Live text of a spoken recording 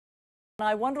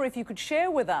I wonder if you could share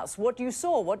with us what you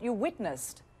saw, what you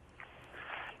witnessed.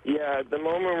 Yeah, at the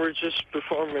moment we're just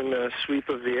performing a sweep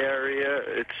of the area.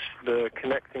 It's the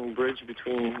connecting bridge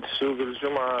between Souk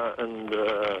al-Jum'a and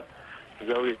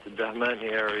Zawiyat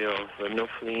al-Dahmani area of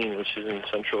Nuflin, which is in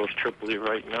central Tripoli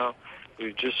right now.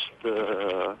 We've just,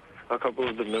 a couple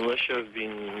of the militia have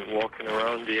been walking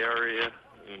around the area.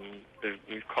 And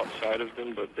we've caught sight of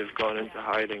them, but they've gone into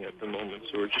hiding at the moment.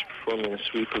 So we're just performing a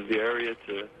sweep of the area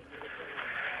to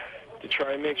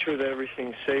try and make sure that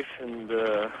everything's safe and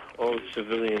all the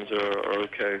civilians are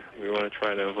okay. We want to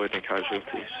try and avoid any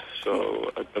casualties.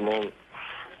 So at the moment...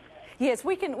 Yes,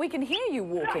 we can hear you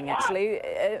walking, actually.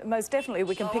 Most definitely,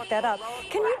 we can pick that up.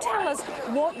 Can you tell us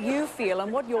what you feel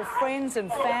and what your friends and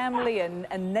family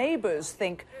and neighbours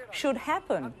think should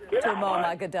happen to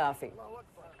Muammar Gaddafi?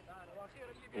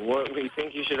 What we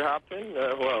think should happen?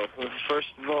 Well, first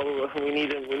of all, we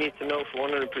need to know for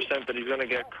 100% that he's going to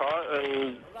get caught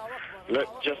and let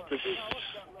justice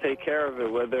take care of it.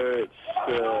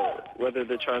 Whether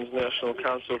the Transnational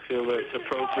Council feel that it's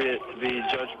appropriate to be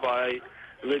judged by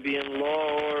Libyan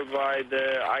law or by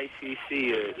the ICC.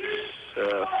 It's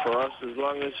for us, as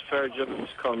long as fair justice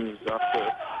comes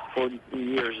after 42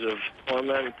 years of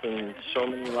torment and so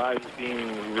many lives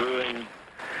being ruined.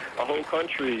 A whole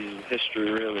country's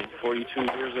history, really. 42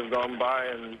 years have gone by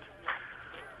and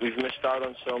we've missed out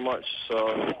on so much.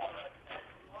 So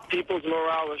people's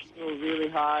morale is still really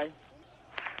high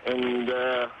and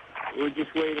we're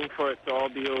just waiting for it to all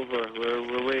be over.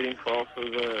 We're waiting for also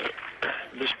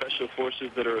the special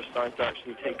forces that are assigned to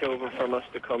actually take over from us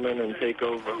to come in and take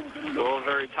over. We're all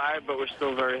very tired, but we're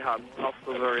still very high. We're all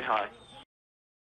still very high.